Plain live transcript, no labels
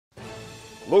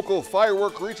Local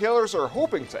firework retailers are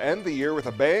hoping to end the year with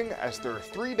a bang as their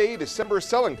 3-day December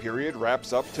selling period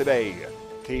wraps up today.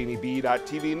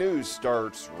 KNEB.TV News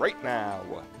starts right now.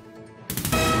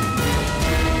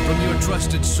 From your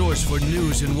trusted source for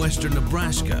news in western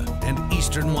Nebraska and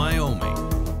eastern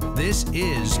Wyoming, this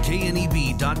is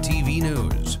KNEB.TV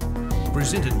News.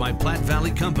 Presented by Platte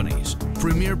Valley Companies,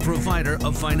 premier provider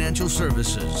of financial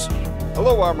services.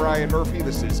 Hello, I'm Ryan Murphy.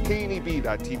 This is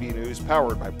KNEB.TV News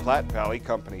powered by Platte Valley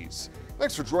Companies.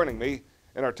 Thanks for joining me.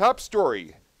 In our top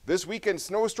story, this weekend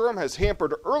snowstorm has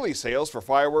hampered early sales for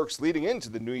fireworks leading into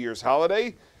the New Year's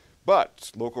holiday,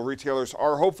 but local retailers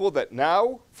are hopeful that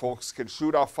now folks can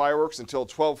shoot off fireworks until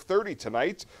 12:30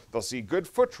 tonight. They'll see good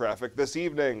foot traffic this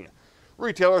evening.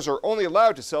 Retailers are only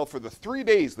allowed to sell for the 3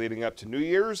 days leading up to New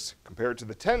Year's, compared to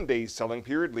the 10-day selling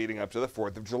period leading up to the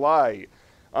 4th of July.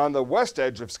 On the west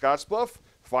edge of Scottsbluff,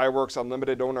 Fireworks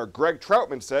Unlimited owner Greg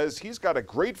Troutman says he's got a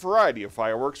great variety of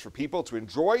fireworks for people to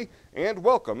enjoy and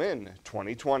welcome in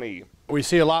 2020. We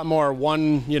see a lot more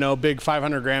one, big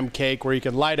 500-gram cake where you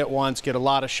can light it once, get a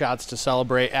lot of shots to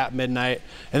celebrate at midnight,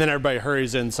 and then everybody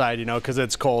hurries inside, because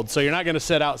it's cold. So you're not going to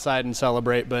sit outside and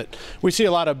celebrate, but we see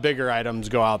a lot of bigger items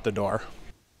go out the door.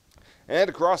 And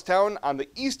across town, on the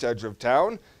east edge of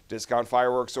town, Discount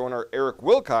Fireworks owner Eric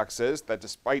Wilcox says that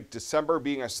despite December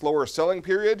being a slower selling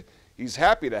period, he's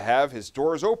happy to have his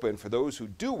doors open for those who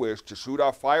do wish to shoot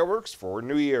off fireworks for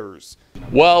New Year's.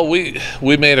 Well, we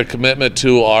made a commitment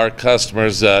to our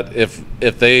customers that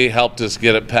if they helped us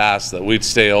get it passed, that we'd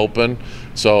stay open.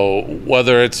 So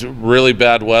whether it's really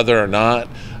bad weather or not,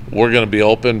 we're going to be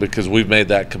open because we've made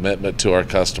that commitment to our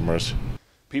customers.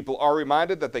 People are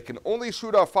reminded that they can only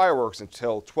shoot off fireworks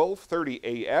until 12:30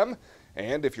 a.m.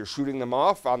 And if you're shooting them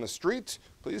off on the street,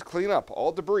 please clean up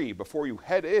all debris before you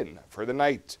head in for the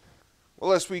night.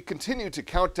 Well, as we continue to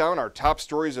count down our top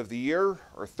stories of the year,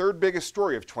 our third biggest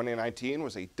story of 2019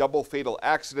 was a double fatal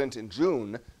accident in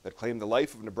June that claimed the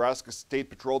life of Nebraska State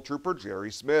Patrol Trooper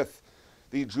Jerry Smith.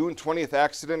 The June 20th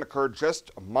accident occurred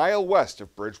just a mile west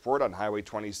of Bridgeport on Highway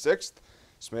 26th.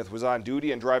 Smith was on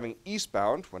duty and driving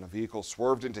eastbound when a vehicle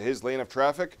swerved into his lane of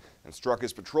traffic and struck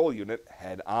his patrol unit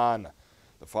head on.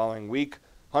 The following week,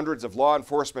 hundreds of law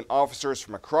enforcement officers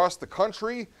from across the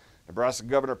country, Nebraska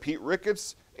Governor Pete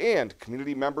Ricketts, and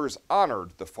community members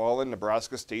honored the fallen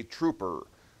Nebraska State Trooper.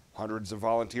 Hundreds of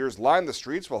volunteers lined the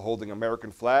streets while holding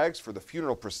American flags for the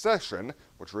funeral procession,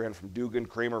 which ran from Dugan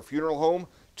Kramer Funeral Home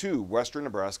to Western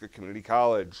Nebraska Community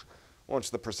College.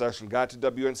 Once the procession got to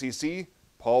WNCC,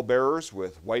 pallbearers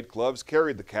with white gloves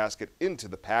carried the casket into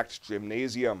the packed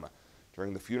gymnasium.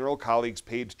 During the funeral, colleagues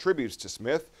paid tributes to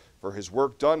Smith for his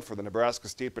work done for the Nebraska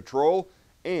State Patrol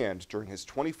and during his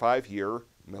 25-year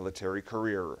military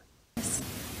career.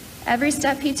 Every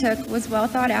step he took was well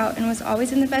thought out and was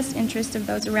always in the best interest of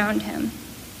those around him.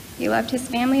 He loved his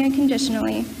family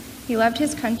unconditionally, he loved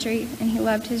his country, and he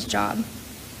loved his job.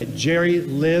 Jerry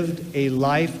lived a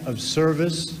life of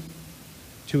service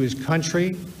to his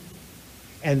country,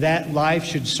 and that life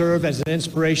should serve as an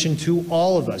inspiration to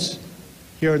all of us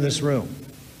here in this room.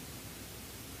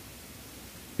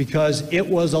 Because it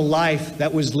was a life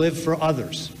that was lived for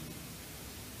others.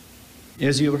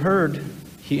 As you heard,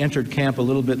 he entered camp a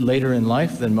little bit later in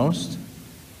life than most.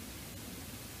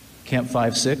 Camp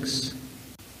 5-6,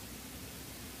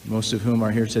 most of whom are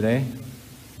here today.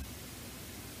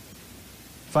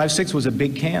 5-6 was a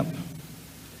big camp.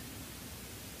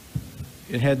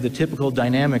 It had the typical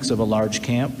dynamics of a large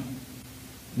camp,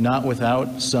 not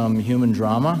without some human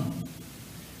drama.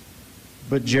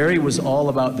 But Jerry was all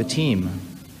about the team.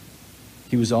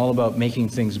 He was all about making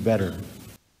things better.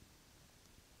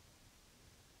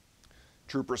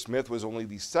 Trooper Smith was only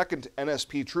the second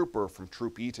NSP trooper from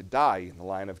Troop E to die in the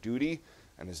line of duty,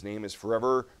 and his name is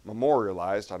forever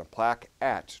memorialized on a plaque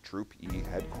at Troop E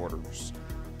headquarters.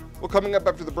 Well, coming up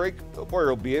after the break, Bill Boyer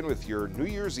will be in with your New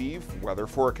Year's Eve weather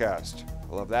forecast.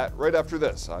 We'll have that right after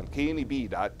this on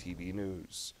KNEB.TV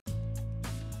News.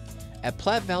 At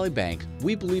Platte Valley Bank,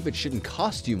 we believe it shouldn't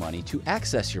cost you money to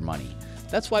access your money.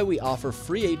 That's why we offer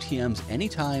free ATMs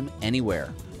anytime,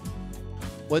 anywhere.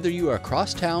 Whether you are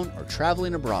across town or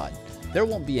traveling abroad, there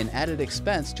won't be an added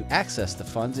expense to access the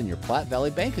funds in your Platte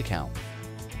Valley Bank account.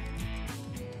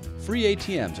 Free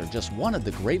ATMs are just one of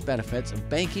the great benefits of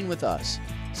banking with us.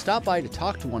 Stop by to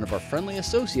talk to one of our friendly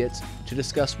associates to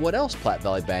discuss what else Platte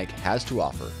Valley Bank has to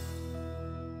offer.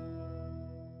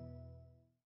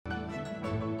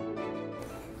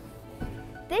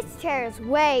 This chair is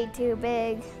way too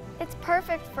big. It's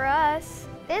perfect for us.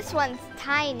 This one's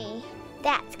tiny.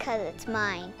 That's 'cause it's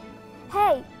mine.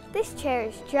 Hey, this chair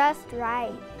is just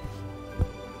right.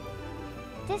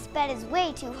 This bed is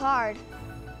way too hard.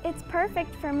 It's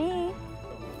perfect for me.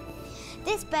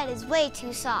 This bed is way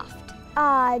too soft.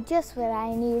 Just what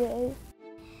I needed.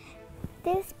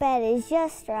 This bed is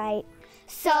just right.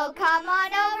 So come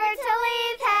on over to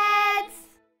Leave Heads.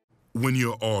 When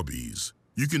you're Arby's,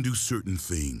 you can do certain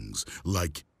things,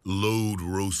 like load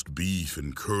roast beef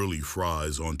and curly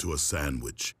fries onto a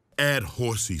sandwich. Add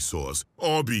horsey sauce,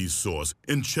 Arby's sauce,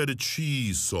 and cheddar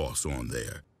cheese sauce on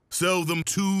there. Sell them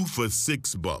 2 for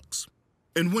 $6.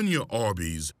 And when you're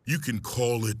Arby's, you can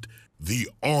call it the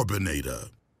Arbinator.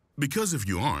 Because if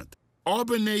you aren't,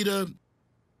 Arbinator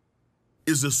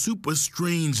is a super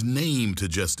strange name to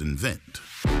just invent.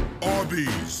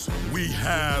 Arby's, we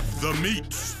have the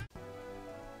meats.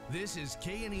 This is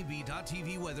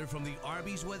KNEB.TV weather from the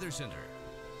Arby's Weather Center.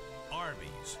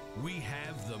 Arby's, we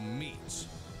have the meats.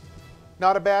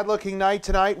 Not a bad looking night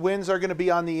tonight. Winds are going to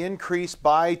be on the increase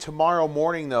by tomorrow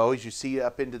morning, though, as you see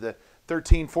up into the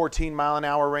 13, 14 mile an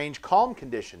hour range. Calm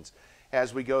conditions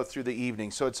as we go through the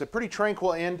evening. So it's a pretty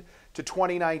tranquil end to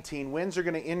 2019. Winds are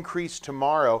going to increase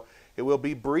tomorrow. It will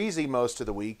be breezy most of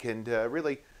the week, and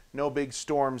really no big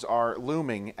storms are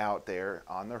looming out there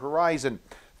on the horizon.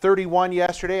 31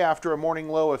 yesterday after a morning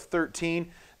low of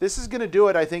 13. This is going to do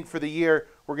it, I think, for the year.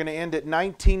 We're going to end at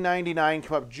 1999,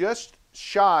 come up just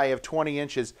shy of 20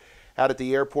 inches out at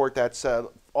the airport. That's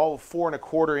all 4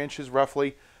 1/4 inches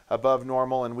roughly above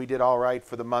normal, and we did all right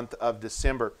for the month of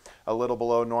December, a little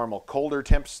below normal. Colder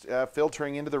temps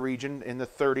filtering into the region in the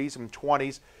 30s and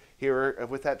 20s here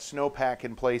with that snowpack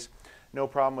in place. No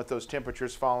problem with those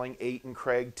temperatures falling. 8 in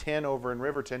Craig, 10 over in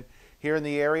Riverton. Here in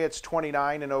the area, it's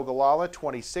 29 in Ogallala,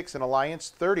 26 in Alliance,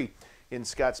 30 in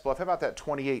Scottsbluff. How about that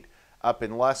 28 up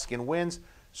in Lusk? And winds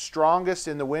strongest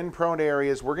in the wind-prone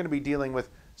areas. We're going to be dealing with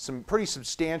some pretty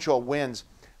substantial winds,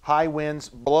 high winds,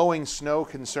 blowing snow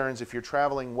concerns. If you're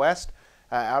traveling west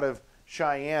out of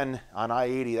Cheyenne on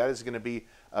I-80, that is going to be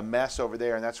a mess over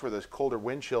there, and that's where those colder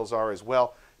wind chills are as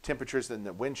well. Temperatures in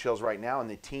the wind chills right now in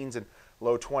the teens and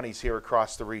low 20s here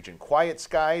across the region. Quiet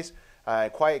skies,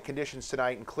 quiet conditions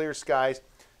tonight, and clear skies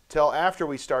till after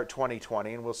we start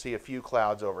 2020, and we'll see a few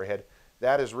clouds overhead.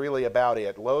 That is really about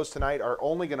it. Lows tonight are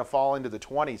only going to fall into the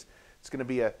 20s. It's going to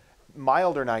be a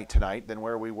milder night tonight than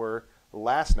where we were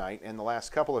last night and the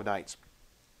last couple of nights.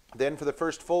 Then for the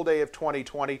first full day of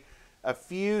 2020, a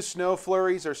few snow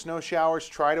flurries or snow showers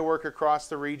try to work across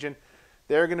the region.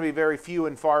 They're going to be very few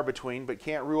and far between, but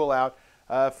can't rule out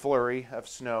a flurry of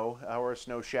snow or a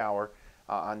snow shower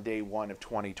on day 1 of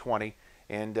 2020.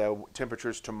 And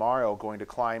temperatures tomorrow going to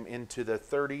climb into the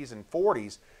 30s and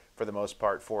 40s for the most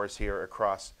part for us here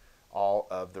across all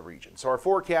of the region. So our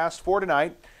forecast for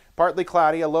tonight, partly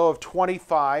cloudy, a low of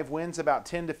 25, winds about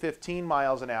 10 to 15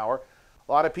 miles an hour.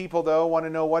 A lot of people, though, want to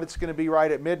know what it's going to be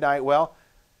right at midnight. Well,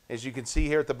 as you can see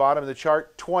here at the bottom of the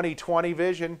chart, 2020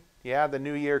 vision. Yeah, the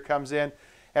new year comes in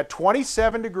at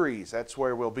 27 degrees. That's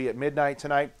where we'll be at midnight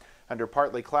tonight under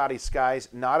partly cloudy skies.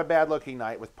 Not a bad looking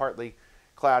night with partly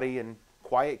cloudy and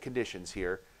quiet conditions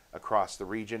here across the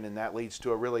region, and that leads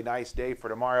to a really nice day for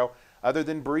tomorrow. Other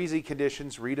than breezy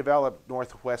conditions, redeveloped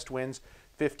northwest winds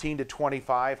 15 to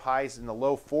 25, highs in the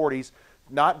low 40s.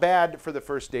 Not bad for the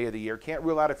first day of the year. Can't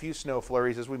rule out a few snow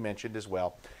flurries, as we mentioned as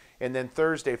well. And then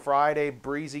Thursday, Friday,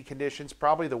 breezy conditions,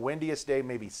 probably the windiest day,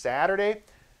 maybe Saturday.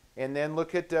 And then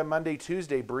look at Monday,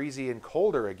 Tuesday, breezy and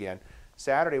colder again.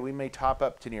 Saturday, we may top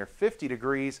up to near 50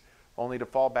 degrees, only to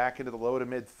fall back into the low to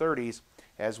mid 30s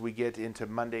as we get into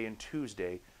Monday and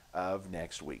Tuesday of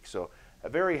next week. So a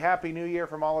very happy new year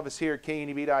from all of us here at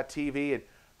KNEB.TV, and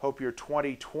hope your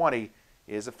 2020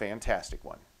 is a fantastic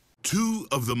one. 2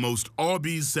 of the most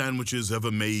Arby's sandwiches ever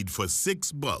made for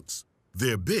 $6.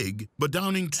 They're big, but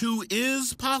downing 2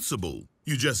 is possible.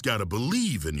 You just gotta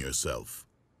believe in yourself.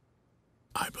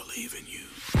 I believe in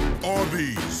you.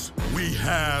 Arby's, we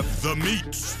have the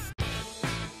meats.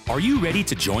 Are you ready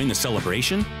to join the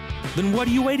celebration? Then what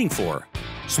are you waiting for?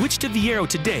 Switch to Viero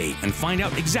today and find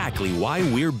out exactly why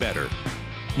we're better.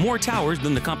 More towers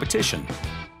than the competition,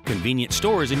 convenient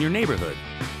stores in your neighborhood,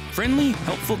 friendly,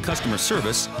 helpful customer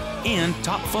service, and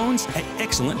top phones at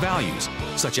excellent values,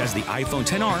 such as the iPhone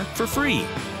XR for free.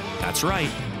 That's right,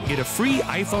 get a free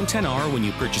iPhone XR when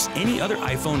you purchase any other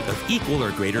iPhone of equal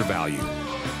or greater value.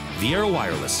 Viero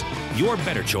Wireless, your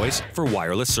better choice for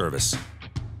wireless service.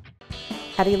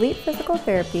 At Elite Physical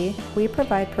Therapy, we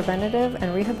provide preventative and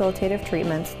rehabilitative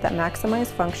treatments that maximize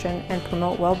function and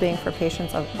promote well-being for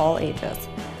patients of all ages.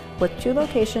 With 2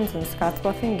 locations in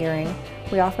Scottsbluff and Gearing,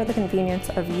 we offer the convenience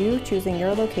of you choosing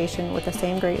your location with the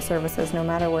same great services no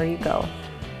matter where you go.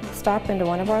 Stop into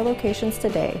one of our locations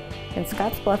today, in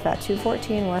Scottsbluff at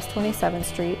 214 West 27th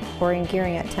Street or in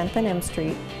Gearing at 10th and M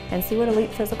Street, and see what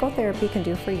Elite Physical Therapy can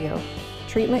do for you.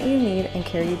 treatment you need and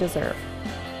care you deserve.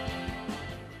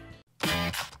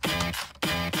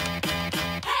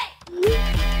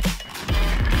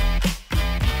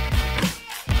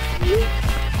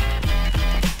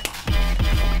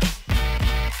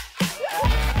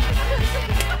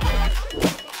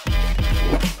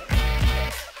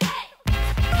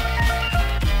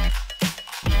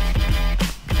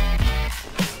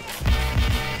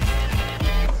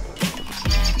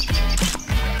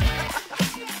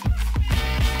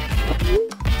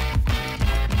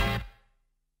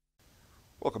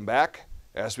 Welcome back.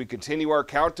 As we continue our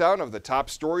countdown of the top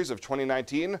stories of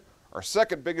 2019, our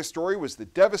second biggest story was the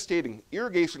devastating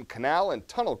irrigation canal and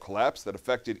tunnel collapse that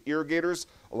affected irrigators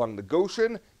along the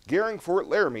Goshen, Gering-Fort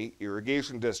Laramie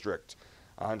Irrigation District.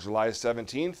 On July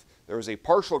 17th, there was a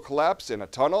partial collapse in a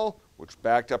tunnel, which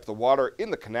backed up the water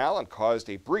in the canal and caused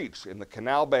a breach in the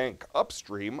canal bank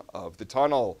upstream of the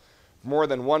tunnel. For more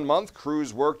than 1 month,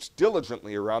 crews worked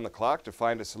diligently around the clock to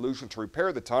find a solution to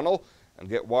repair the tunnel and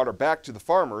get water back to the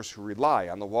farmers who rely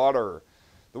on the water.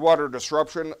 The water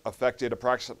disruption affected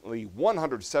approximately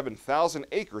 107,000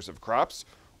 acres of crops,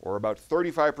 or about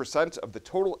 35% of the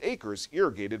total acres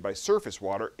irrigated by surface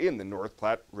water in the North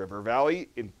Platte River Valley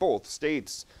in both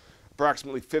states.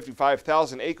 Approximately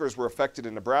 55,000 acres were affected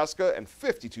in Nebraska and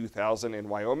 52,000 in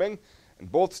Wyoming,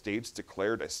 and both states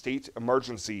declared a state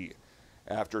emergency.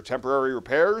 After temporary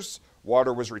repairs,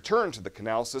 water was returned to the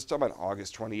canal system on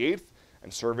August 28th,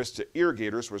 and service to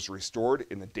irrigators was restored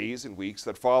in the days and weeks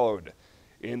that followed.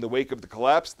 In the wake of the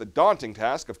collapse, the daunting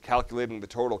task of calculating the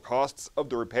total costs of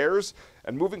the repairs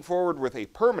and moving forward with a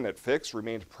permanent fix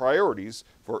remained priorities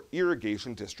for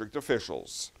irrigation district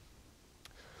officials.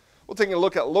 We'll take a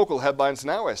look at local headlines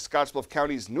now as Scottsbluff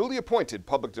County's newly appointed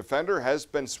public defender has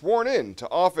been sworn in to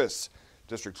office.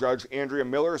 District Judge Andrea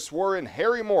Miller swore in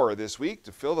Harry Moore this week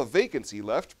to fill the vacancy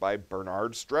left by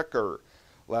Bernard Strecker.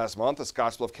 Last month, the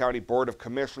Scottsbluff County Board of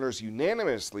Commissioners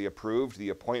unanimously approved the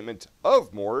appointment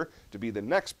of Moore to be the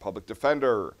next public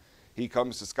defender. He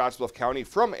comes to Scottsbluff County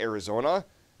from Arizona,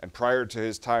 and prior to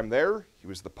his time there, he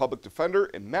was the public defender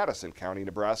in Madison County,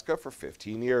 Nebraska for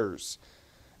 15 years.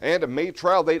 And a May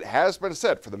trial date has been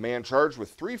set for the man charged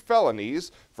with 3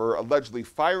 felonies for allegedly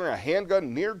firing a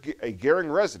handgun near a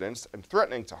Gering residence and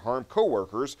threatening to harm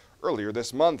co-workers earlier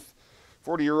this month.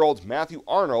 40-year-old Matthew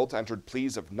Arnold entered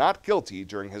pleas of not guilty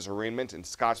during his arraignment in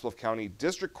Scottsbluff County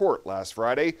District Court last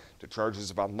Friday to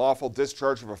charges of unlawful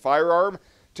discharge of a firearm,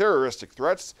 terroristic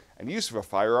threats, and use of a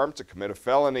firearm to commit a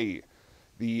felony.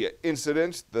 The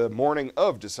incident the morning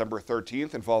of December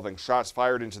 13th involving shots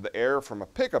fired into the air from a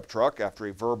pickup truck after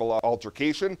a verbal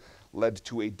altercation led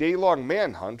to a day-long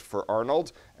manhunt for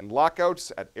Arnold and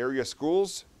lockouts at area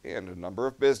schools and a number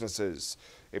of businesses.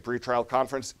 A pretrial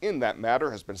conference in that matter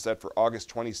has been set for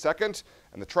August 22nd,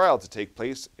 and the trial to take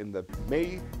place in the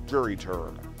May jury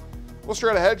term. Well,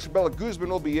 straight ahead, Shabella Guzman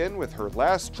will be in with her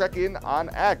last check-in on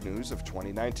Ag News of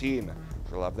 2019.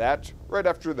 She'll have that right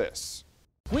after this.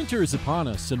 Winter is upon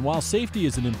us, and while safety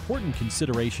is an important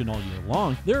consideration all year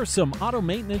long, there are some auto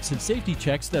maintenance and safety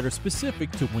checks that are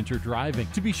specific to winter driving.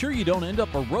 To be sure you don't end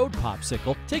up a road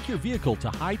popsicle, take your vehicle to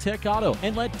High Tech Auto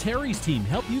and let Terry's team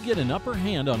help you get an upper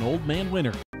hand on Old Man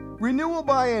Winter. Renewal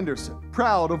by Anderson,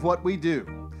 proud of what we do.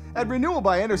 At Renewal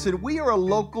by Anderson, we are a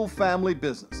local family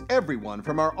business. Everyone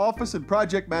from our office and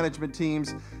project management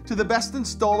teams to the best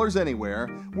installers anywhere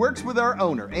works with our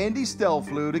owner, Andy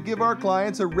Stelflew, to give our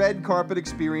clients a red carpet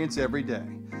experience every day.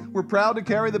 We're proud to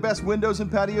carry the best windows and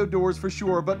patio doors for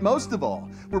sure, but most of all,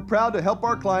 we're proud to help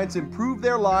our clients improve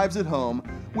their lives at home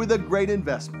with a great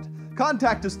investment.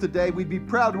 Contact us today. We'd be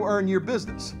proud to earn your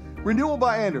business. Renewal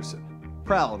by Anderson,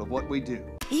 proud of what we do.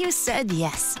 You said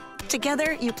yes.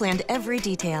 Together, you planned every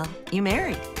detail. You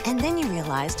married. And then you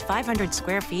realized 500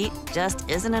 square feet just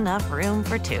isn't enough room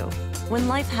for 2. When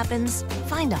life happens,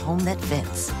 find a home that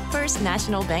fits. First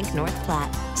National Bank North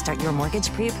Platte. Start your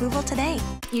mortgage pre-approval today.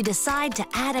 You decide to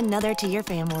add another to your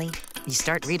family. You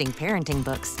start reading parenting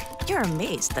books. You're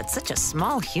amazed that such a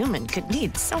small human could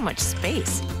need so much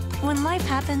space. When life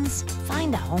happens,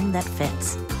 find a home that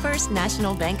fits. First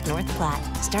National Bank North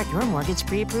Platte. Start your mortgage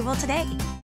pre-approval today.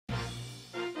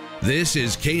 This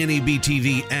is KNEB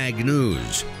TV Ag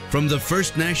News from the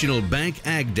First National Bank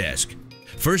Ag Desk.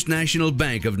 First National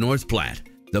Bank of North Platte,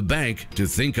 the bank to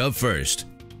think of first.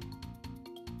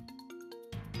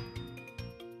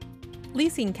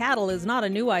 Leasing cattle is not a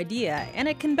new idea, and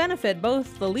it can benefit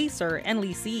both the leaser and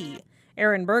leasee.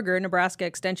 Aaron Berger, Nebraska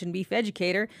Extension beef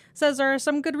educator, says there are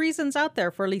some good reasons out there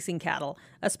for leasing cattle,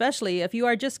 especially if you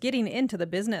are just getting into the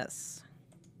business.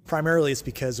 Primarily it's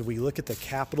because if we look at the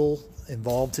capital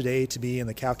involved today to be in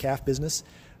the cow-calf business,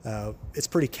 It's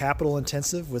pretty capital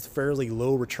intensive with fairly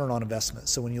low return on investment.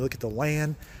 So when you look at the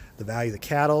land, the value of the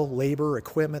cattle, labor,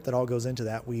 equipment that all goes into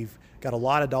that, we've got a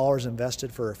lot of dollars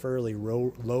invested for a fairly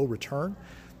low return.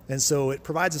 And so it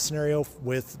provides a scenario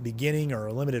with beginning or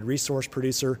a limited resource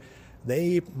producer.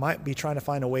 They might be trying to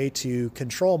find a way to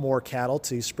control more cattle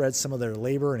to spread some of their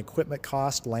labor and equipment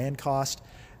cost, land cost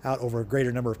out over a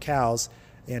greater number of cows,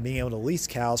 and being able to lease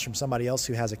cows from somebody else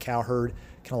who has a cow herd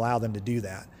can allow them to do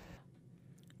that.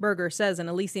 Berger says in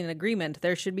a leasing agreement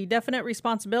there should be definite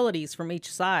responsibilities from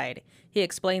each side. He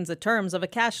explains the terms of a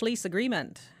cash lease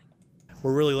agreement.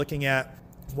 We're really looking at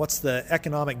what's the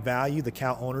economic value the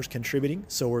cow owner's contributing.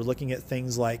 So we're looking at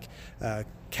things like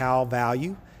cow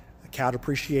value, cow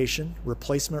depreciation,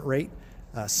 replacement rate,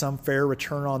 some fair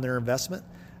return on their investment.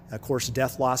 Of course,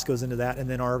 death loss goes into that, and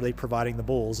then are they providing the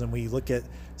bulls? And we look at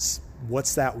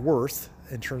what's that worth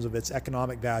in terms of its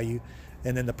economic value,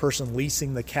 and then the person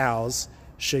leasing the cows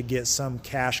should get some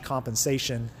cash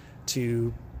compensation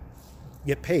to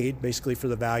get paid basically for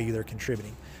the value they're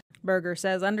contributing. Berger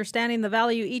says understanding the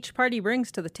value each party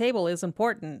brings to the table is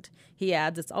important. He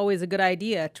adds it's always a good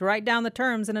idea to write down the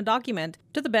terms in a document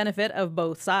to the benefit of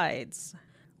both sides.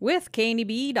 With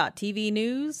KNEB.TV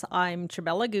News, I'm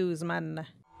Chabela Guzman.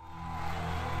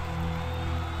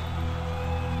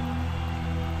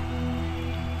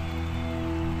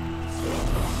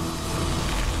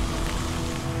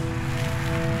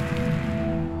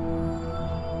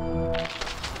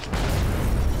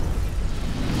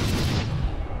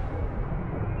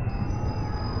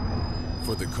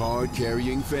 For the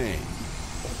card-carrying fan,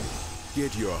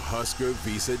 get your Husker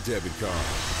Visa debit card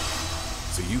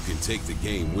so you can take the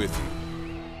game with you.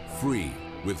 Free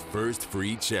with First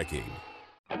Free Checking.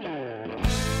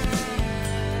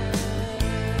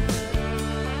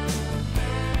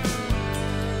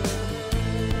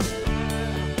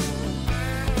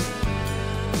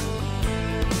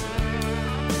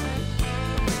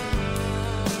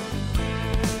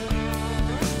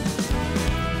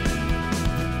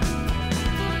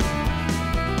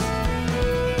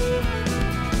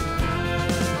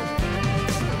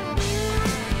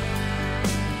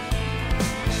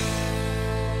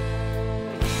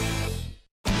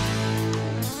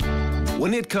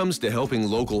 When it comes to helping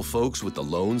local folks with the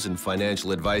loans and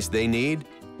financial advice they need,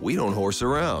 we don't horse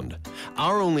around.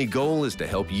 Our only goal is to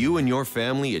help you and your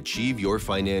family achieve your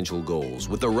financial goals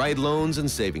with the right loans and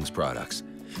savings products.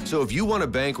 So if you want to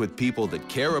bank with people that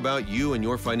care about you and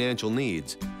your financial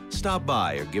needs, stop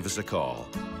by or give us a call.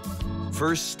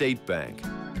 First State Bank.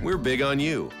 We're big on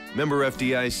you. Member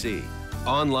FDIC.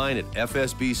 Online at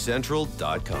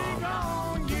fsbcentral.com.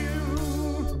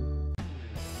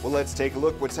 Well, let's take a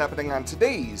look what's happening on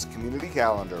today's community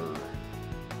calendar.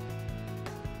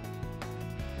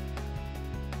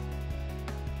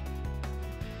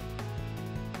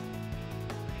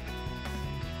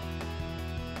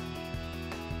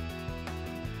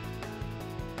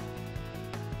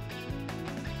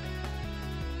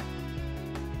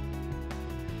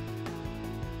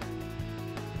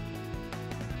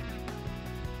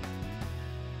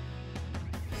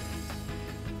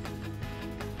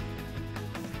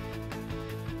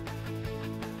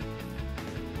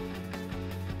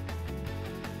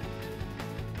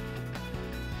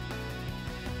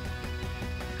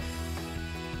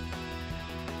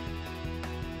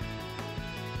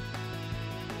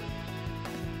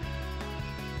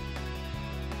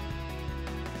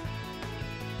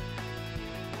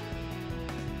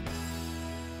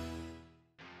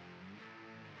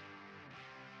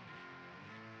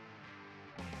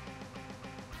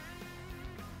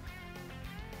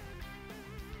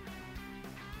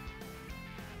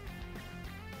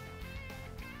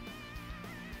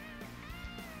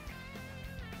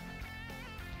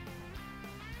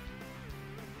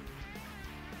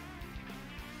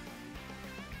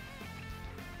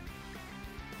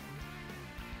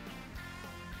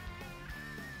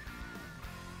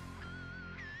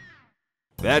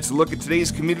 That's a look at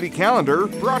today's community calendar,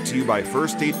 brought to you by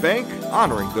First State Bank,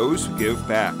 honoring those who give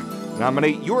back.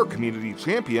 Nominate your community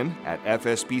champion at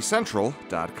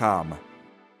fsbcentral.com.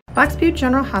 Box Butte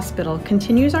General Hospital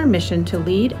continues our mission to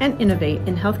lead and innovate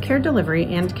in healthcare delivery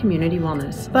and community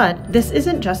wellness. But this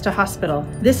isn't just a hospital.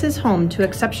 This is home to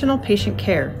exceptional patient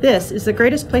care. This is the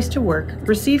greatest place to work,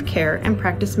 receive care, and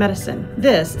practice medicine.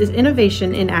 This is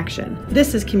innovation in action.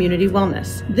 This is community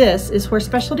wellness. This is where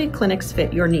specialty clinics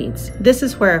fit your needs. This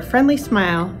is where a friendly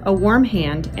smile, a warm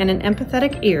hand, and an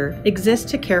empathetic ear exist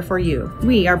to care for you.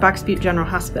 We are Box Butte General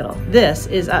Hospital. This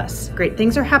is us. Great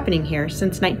things are happening here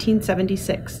since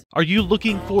 1976. Service. Are you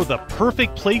looking for the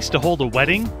perfect place to hold a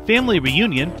wedding, family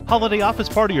reunion, holiday office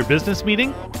party, or business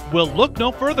meeting? Well, look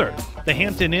no further. The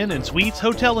Hampton Inn and Suites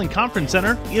Hotel and Conference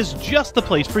Center is just the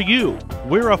place for you.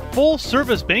 We're a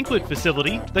full-service banquet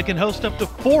facility that can host up to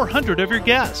 400 of your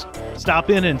guests. Stop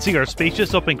in and see our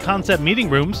spacious open-concept meeting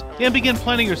rooms and begin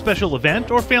planning your special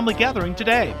event or family gathering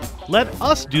today. Let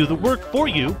us do the work for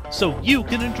you so you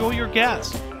can enjoy your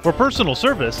guests. For personal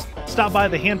service, stop by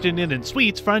the Hampton Inn and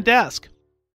Suites front desk.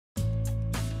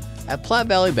 At Platte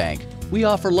Valley Bank, we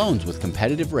offer loans with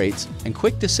competitive rates and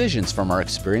quick decisions from our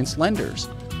experienced lenders.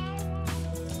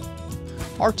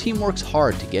 Our team works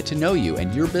hard to get to know you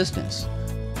and your business.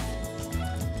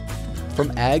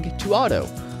 From ag to auto,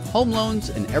 home loans,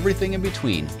 and everything in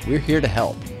between, we're here to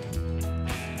help.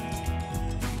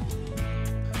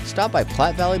 Stop by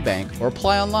Platte Valley Bank or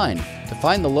apply online to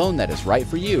find the loan that is right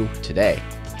for you today.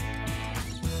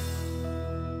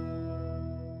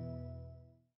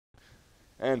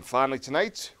 And finally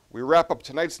tonight, we wrap up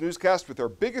tonight's newscast with our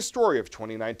biggest story of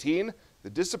 2019, the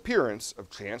disappearance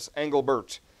of Chance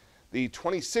Engelbert. The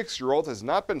 26-year-old has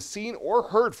not been seen or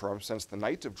heard from since the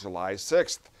night of July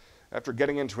 6th. After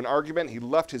getting into an argument, he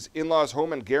left his in-laws'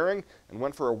 home in Gering and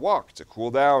went for a walk to cool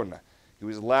down. He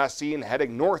was last seen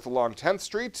heading north along 10th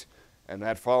Street, and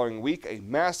that following week, a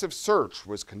massive search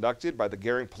was conducted by the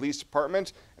Gering Police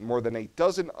Department and more than a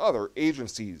dozen other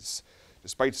agencies.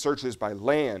 Despite searches by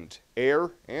land, air,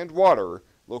 and water,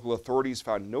 local authorities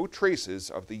found no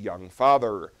traces of the young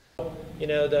father. You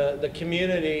know, the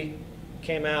community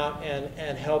came out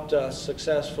and helped us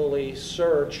successfully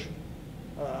search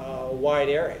a wide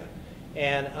area.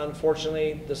 And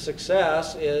unfortunately, the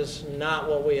success is not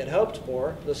what we had hoped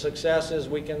for. The success is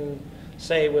we can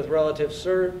say with relative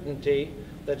certainty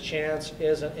that Chance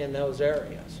isn't in those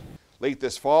areas. Late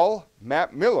this fall,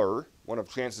 Matt Miller, one of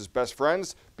Chance's best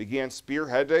friends, began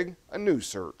spearheading a new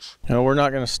search. You know, we're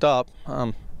not going to stop.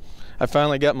 I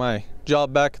finally got my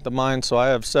job back at the mine, so I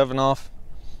have 7 off,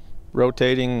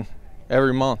 rotating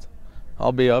every month.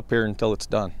 I'll be up here until it's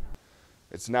done.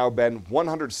 It's now been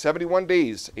 171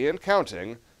 days and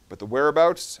counting, but the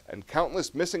whereabouts and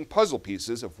countless missing puzzle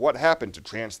pieces of what happened to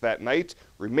Chance that night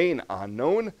remain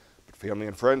unknown, but family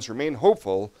and friends remain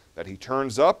hopeful that he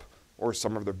turns up or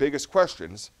some of their biggest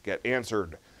questions get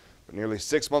answered. But nearly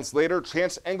 6 months later,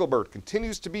 Chance Engelbert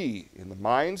continues to be in the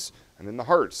minds and in the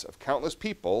hearts of countless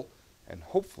people, and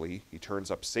hopefully he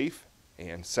turns up safe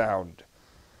and sound.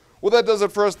 Well, that does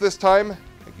it for us this time.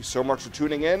 Thank you so much for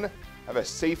tuning in. Have a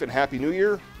safe and happy New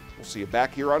Year. We'll see you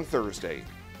back here on Thursday.